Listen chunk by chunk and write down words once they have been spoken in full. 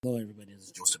Hello, everybody. This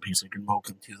is Joseph Pasek, and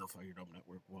welcome to the FiredUp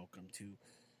Network. Welcome to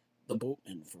the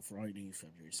Boatmen for Friday,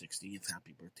 February 16th.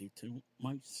 Happy birthday to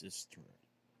my sister.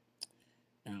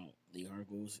 Now, the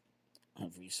Argos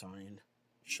have re-signed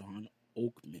Sean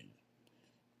Oakman.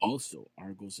 Also,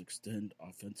 Argos extend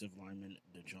offensive lineman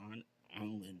DeJohn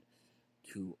Allen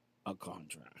to a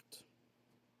contract.